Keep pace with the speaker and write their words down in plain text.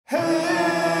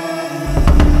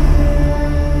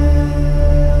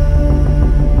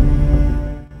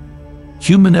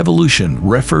Human evolution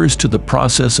refers to the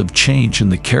process of change in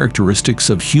the characteristics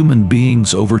of human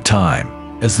beings over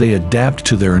time, as they adapt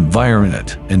to their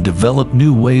environment and develop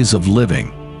new ways of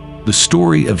living. The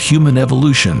story of human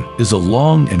evolution is a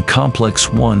long and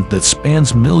complex one that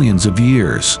spans millions of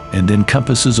years and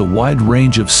encompasses a wide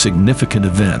range of significant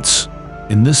events.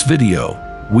 In this video,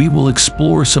 we will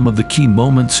explore some of the key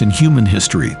moments in human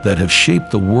history that have shaped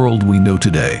the world we know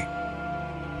today.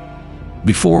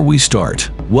 Before we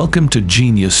start, welcome to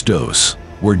Genius Dose,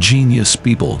 where genius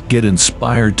people get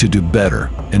inspired to do better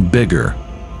and bigger.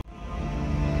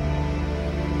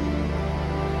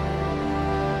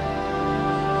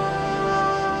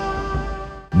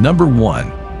 Number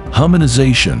 1.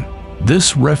 Hominization.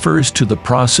 This refers to the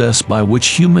process by which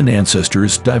human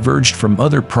ancestors diverged from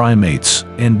other primates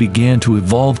and began to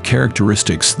evolve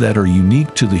characteristics that are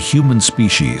unique to the human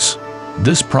species.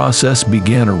 This process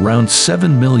began around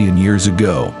 7 million years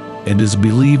ago and is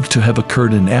believed to have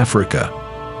occurred in Africa.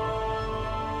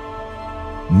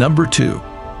 Number 2.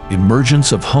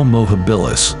 Emergence of Homo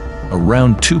habilis.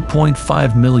 Around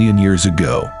 2.5 million years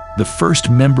ago, the first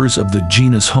members of the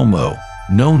genus Homo,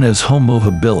 known as Homo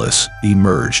habilis,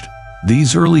 emerged.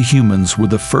 These early humans were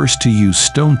the first to use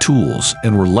stone tools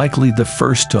and were likely the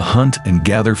first to hunt and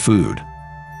gather food.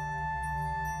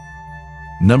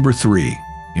 Number 3.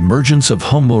 Emergence of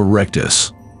Homo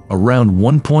erectus. Around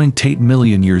 1.8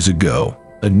 million years ago,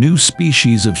 a new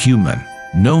species of human,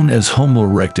 known as Homo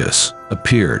erectus,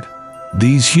 appeared.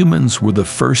 These humans were the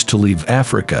first to leave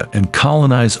Africa and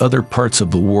colonize other parts of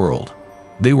the world.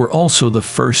 They were also the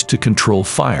first to control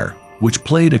fire, which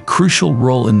played a crucial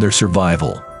role in their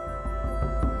survival.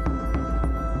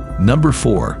 Number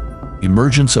 4.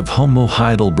 Emergence of Homo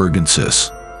heidelbergensis.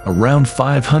 Around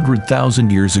 500,000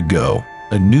 years ago,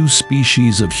 a new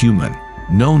species of human,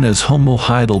 known as Homo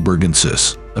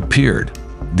heidelbergensis, appeared.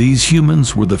 These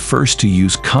humans were the first to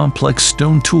use complex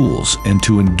stone tools and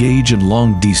to engage in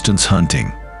long-distance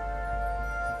hunting.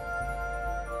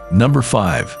 Number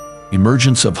 5.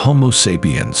 Emergence of Homo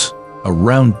sapiens.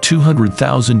 Around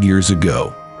 200,000 years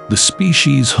ago, the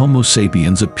species Homo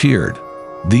sapiens appeared.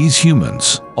 These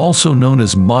humans, also known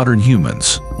as modern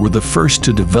humans, were the first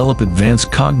to develop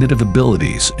advanced cognitive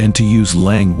abilities and to use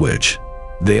language.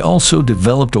 They also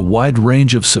developed a wide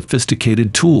range of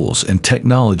sophisticated tools and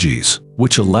technologies,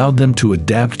 which allowed them to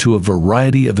adapt to a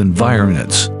variety of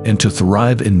environments and to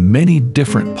thrive in many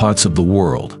different parts of the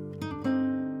world.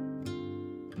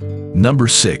 Number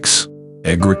 6.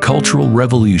 Agricultural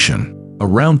Revolution.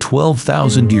 Around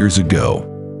 12,000 years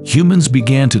ago, humans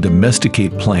began to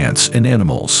domesticate plants and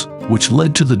animals, which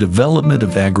led to the development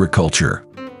of agriculture.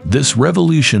 This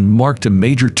revolution marked a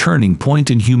major turning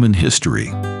point in human history,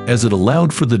 as it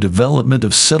allowed for the development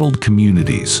of settled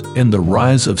communities and the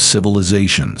rise of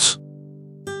civilizations.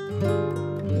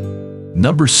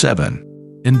 Number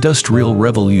 7. Industrial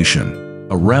Revolution.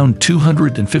 Around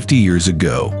 250 years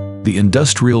ago, the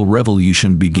Industrial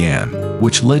Revolution began,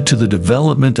 which led to the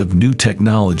development of new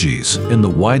technologies and the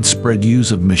widespread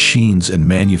use of machines and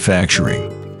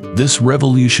manufacturing. This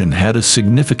revolution had a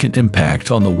significant impact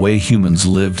on the way humans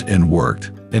lived and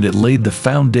worked, and it laid the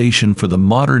foundation for the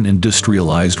modern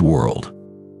industrialized world.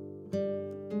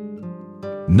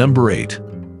 Number 8.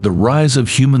 The rise of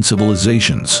human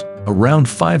civilizations. Around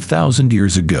 5,000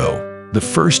 years ago, the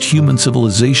first human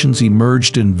civilizations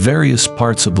emerged in various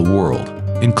parts of the world,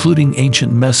 including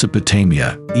ancient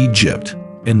Mesopotamia, Egypt,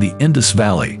 and the Indus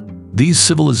Valley. These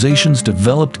civilizations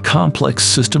developed complex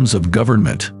systems of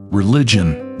government,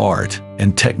 religion, art,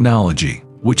 and technology,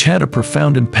 which had a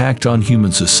profound impact on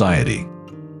human society.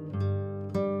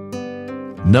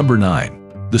 Number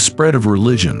 9. The spread of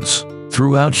religions.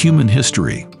 Throughout human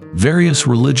history, various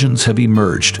religions have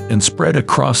emerged and spread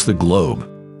across the globe.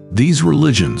 These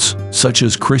religions, such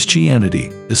as Christianity,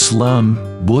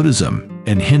 Islam, Buddhism,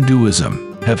 and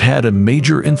Hinduism, have had a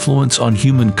major influence on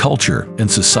human culture and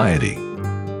society.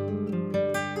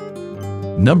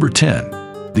 Number 10.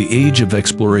 The Age of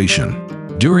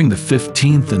Exploration. During the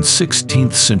 15th and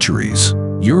 16th centuries,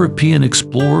 European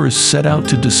explorers set out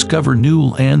to discover new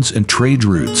lands and trade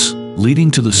routes, leading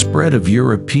to the spread of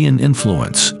European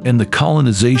influence and the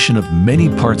colonization of many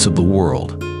parts of the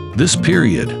world. This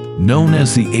period, known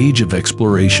as the Age of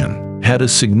Exploration, had a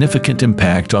significant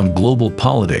impact on global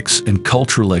politics and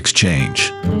cultural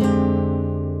exchange.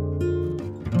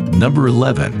 Number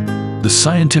 11. The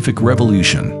Scientific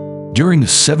Revolution. During the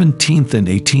 17th and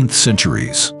 18th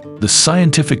centuries, the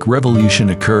Scientific Revolution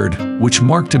occurred, which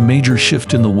marked a major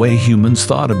shift in the way humans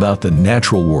thought about the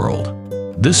natural world.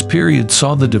 This period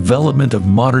saw the development of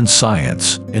modern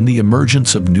science and the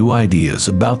emergence of new ideas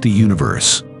about the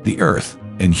universe, the Earth,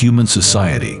 and human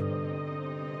society.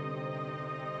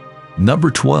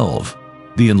 Number 12.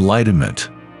 The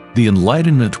Enlightenment. The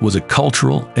Enlightenment was a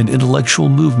cultural and intellectual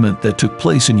movement that took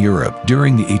place in Europe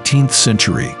during the 18th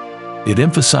century. It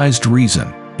emphasized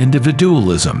reason,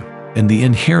 individualism, and the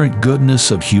inherent goodness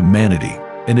of humanity,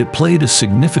 and it played a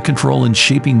significant role in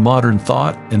shaping modern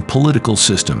thought and political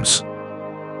systems.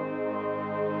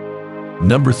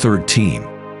 Number 13.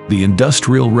 The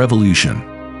Industrial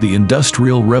Revolution. The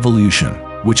Industrial Revolution,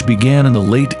 which began in the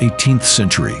late 18th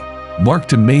century,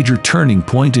 marked a major turning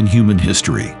point in human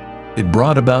history. It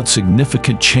brought about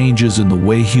significant changes in the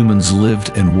way humans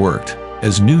lived and worked,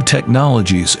 as new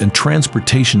technologies and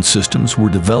transportation systems were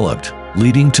developed,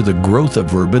 leading to the growth of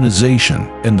urbanization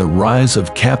and the rise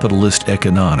of capitalist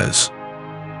economies.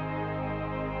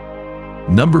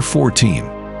 Number 14.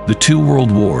 The Two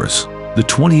World Wars. The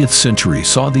 20th century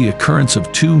saw the occurrence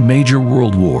of two major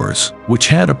world wars, which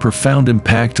had a profound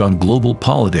impact on global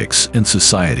politics and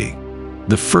society.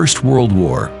 The First World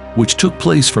War, which took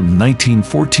place from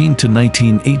 1914 to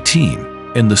 1918,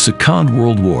 and the Second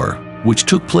World War, which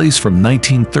took place from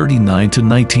 1939 to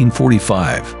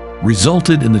 1945,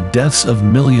 resulted in the deaths of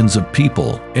millions of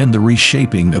people and the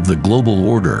reshaping of the global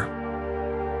order.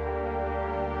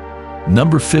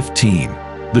 Number 15.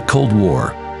 The Cold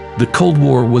War. The Cold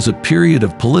War was a period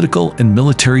of political and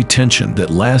military tension that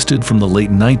lasted from the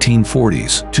late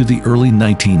 1940s to the early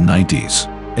 1990s,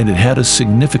 and it had a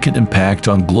significant impact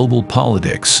on global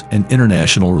politics and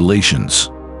international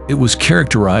relations. It was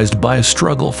characterized by a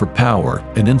struggle for power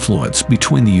and influence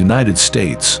between the United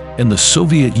States and the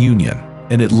Soviet Union,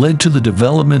 and it led to the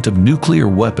development of nuclear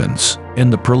weapons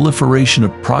and the proliferation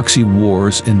of proxy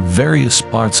wars in various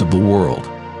parts of the world.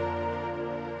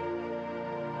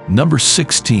 Number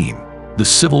 16. The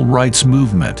Civil Rights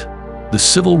Movement. The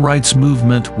Civil Rights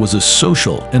Movement was a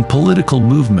social and political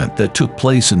movement that took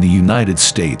place in the United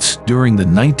States during the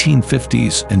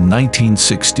 1950s and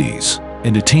 1960s,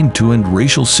 and it aimed to end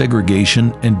racial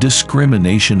segregation and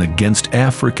discrimination against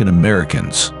African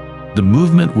Americans. The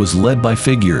movement was led by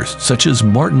figures such as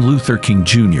Martin Luther King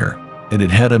Jr., and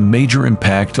it had a major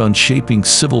impact on shaping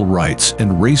civil rights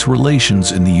and race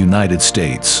relations in the United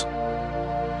States.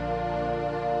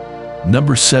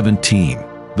 Number 17.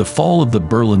 The Fall of the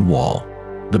Berlin Wall.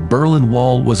 The Berlin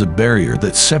Wall was a barrier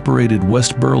that separated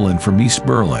West Berlin from East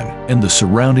Berlin and the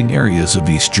surrounding areas of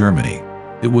East Germany.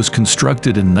 It was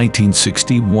constructed in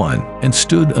 1961 and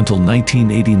stood until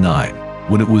 1989,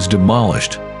 when it was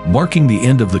demolished, marking the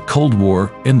end of the Cold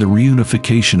War and the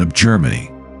reunification of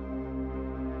Germany.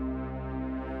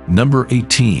 Number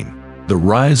 18. The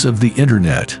Rise of the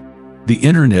Internet. The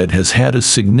Internet has had a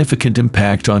significant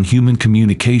impact on human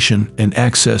communication and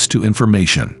access to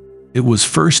information. It was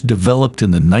first developed in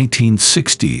the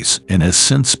 1960s and has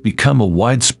since become a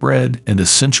widespread and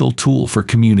essential tool for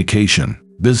communication,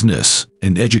 business,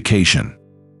 and education.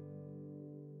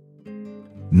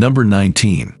 Number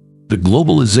 19. The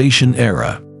Globalization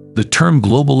Era. The term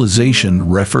globalization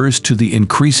refers to the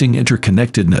increasing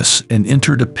interconnectedness and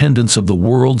interdependence of the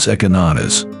world's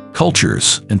economies,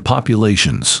 cultures, and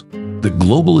populations. The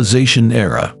globalization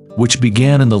era, which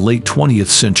began in the late 20th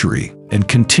century and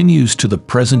continues to the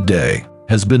present day,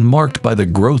 has been marked by the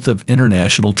growth of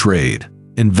international trade,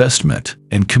 investment,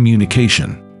 and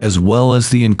communication, as well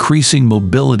as the increasing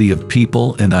mobility of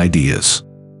people and ideas.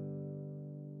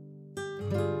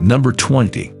 Number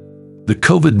 20. The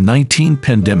COVID-19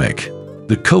 pandemic.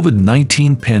 The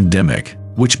COVID-19 pandemic,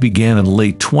 which began in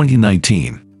late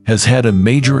 2019, has had a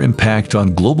major impact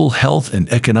on global health and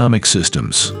economic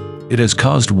systems. It has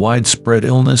caused widespread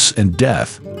illness and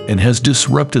death, and has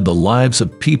disrupted the lives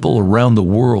of people around the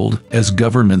world as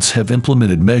governments have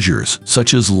implemented measures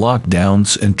such as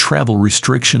lockdowns and travel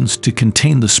restrictions to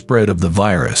contain the spread of the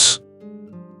virus.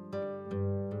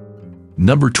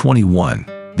 Number 21.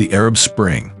 The Arab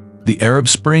Spring. The Arab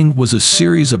Spring was a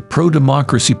series of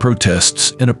pro-democracy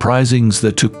protests and uprisings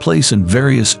that took place in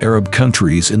various Arab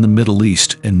countries in the Middle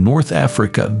East and North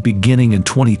Africa beginning in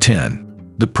 2010.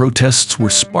 The protests were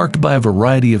sparked by a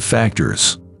variety of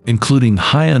factors, including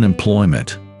high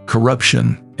unemployment,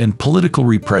 corruption, and political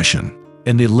repression,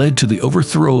 and they led to the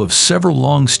overthrow of several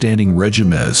long-standing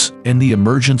regimes and the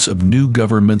emergence of new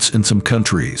governments in some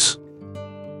countries.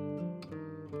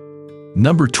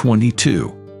 Number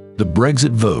 22. The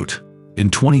Brexit vote.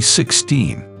 In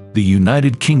 2016, the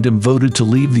United Kingdom voted to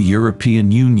leave the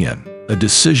European Union, a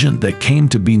decision that came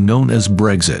to be known as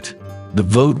Brexit. The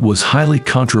vote was highly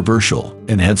controversial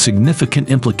and had significant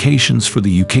implications for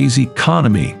the UK's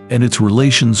economy and its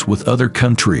relations with other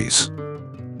countries.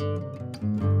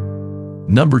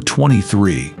 Number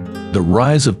 23. The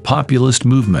rise of populist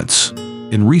movements.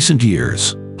 In recent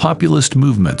years, populist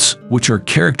movements, which are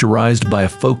characterized by a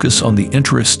focus on the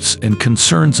interests and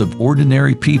concerns of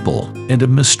ordinary people and a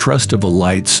mistrust of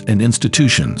elites and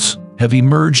institutions, have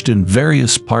emerged in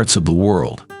various parts of the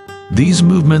world. These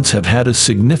movements have had a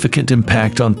significant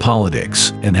impact on politics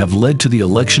and have led to the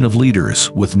election of leaders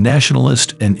with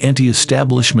nationalist and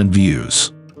anti-establishment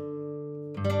views.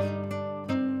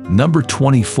 Number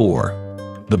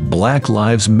 24. The Black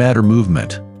Lives Matter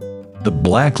movement. The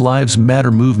Black Lives Matter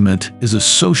movement is a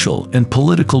social and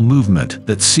political movement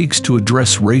that seeks to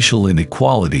address racial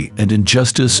inequality and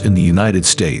injustice in the United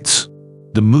States.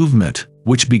 The movement,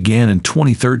 which began in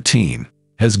 2013,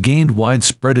 has gained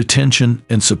widespread attention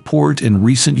and support in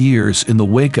recent years in the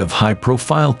wake of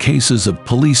high-profile cases of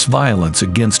police violence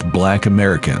against Black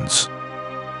Americans.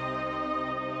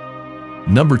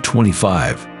 Number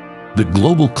 25. The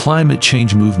Global Climate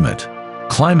Change Movement.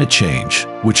 Climate change,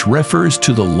 which refers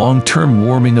to the long-term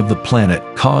warming of the planet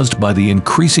caused by the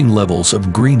increasing levels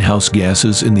of greenhouse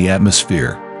gases in the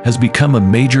atmosphere, has become a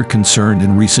major concern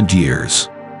in recent years.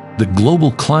 The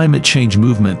global climate change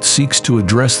movement seeks to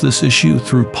address this issue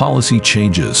through policy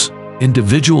changes,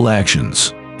 individual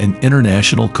actions, and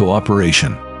international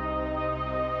cooperation.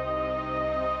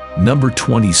 Number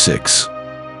 26.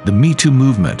 The Me Too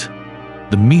movement.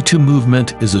 The Me Too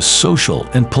movement is a social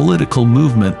and political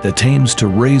movement that aims to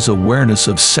raise awareness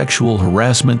of sexual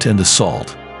harassment and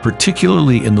assault,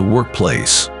 particularly in the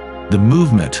workplace. The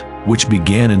movement, which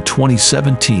began in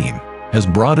 2017, has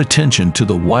brought attention to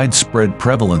the widespread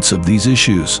prevalence of these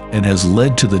issues and has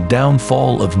led to the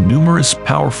downfall of numerous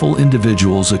powerful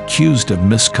individuals accused of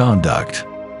misconduct.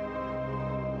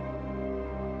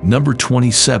 Number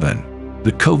 27.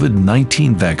 The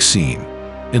COVID-19 vaccine.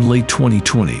 In late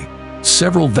 2020,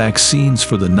 several vaccines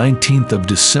for the 19th of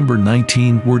December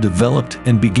 19 were developed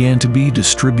and began to be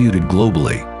distributed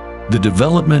globally. The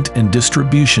development and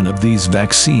distribution of these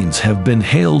vaccines have been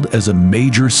hailed as a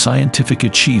major scientific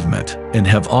achievement and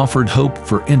have offered hope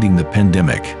for ending the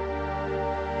pandemic.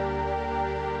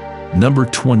 Number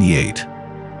 28.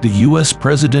 The U.S.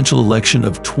 presidential election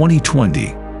of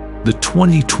 2020. The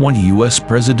 2020 U.S.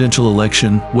 presidential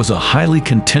election was a highly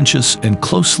contentious and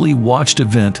closely watched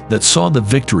event that saw the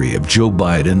victory of Joe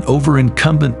Biden over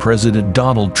incumbent President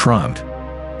Donald Trump.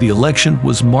 The election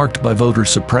was marked by voter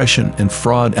suppression and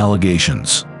fraud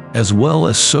allegations, as well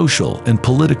as social and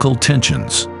political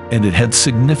tensions, and it had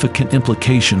significant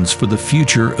implications for the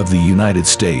future of the United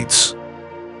States.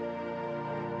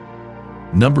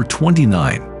 Number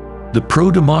 29. The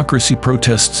pro-democracy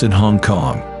protests in Hong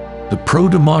Kong. The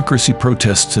pro-democracy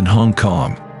protests in Hong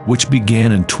Kong, which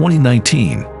began in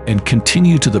 2019 and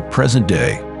continue to the present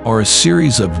day, are a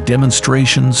series of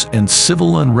demonstrations and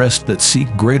civil unrest that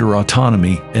seek greater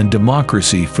autonomy and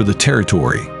democracy for the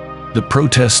territory. The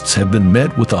protests have been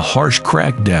met with a harsh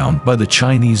crackdown by the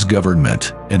Chinese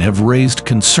government and have raised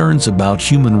concerns about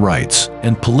human rights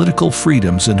and political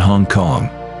freedoms in Hong Kong.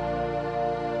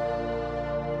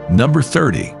 Number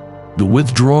 30. The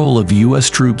withdrawal of U.S.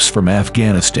 troops from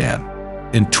Afghanistan.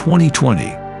 In 2020,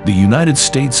 the United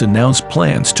States announced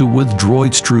plans to withdraw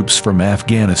its troops from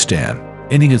Afghanistan,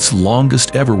 ending its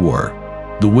longest ever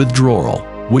war. The withdrawal,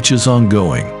 which is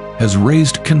ongoing, has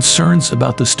raised concerns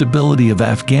about the stability of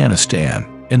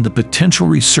Afghanistan and the potential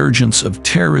resurgence of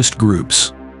terrorist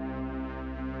groups.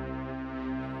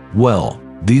 Well,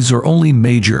 these are only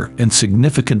major and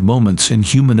significant moments in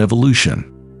human evolution.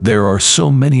 There are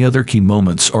so many other key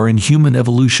moments in human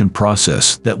evolution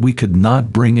process that we could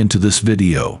not bring into this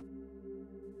video.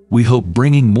 We hope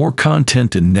bringing more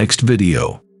content in next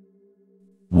video.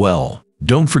 Well,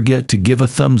 don't forget to give a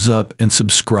thumbs up and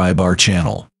subscribe our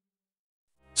channel.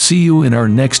 See you in our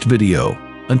next video.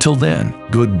 Until then,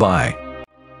 goodbye.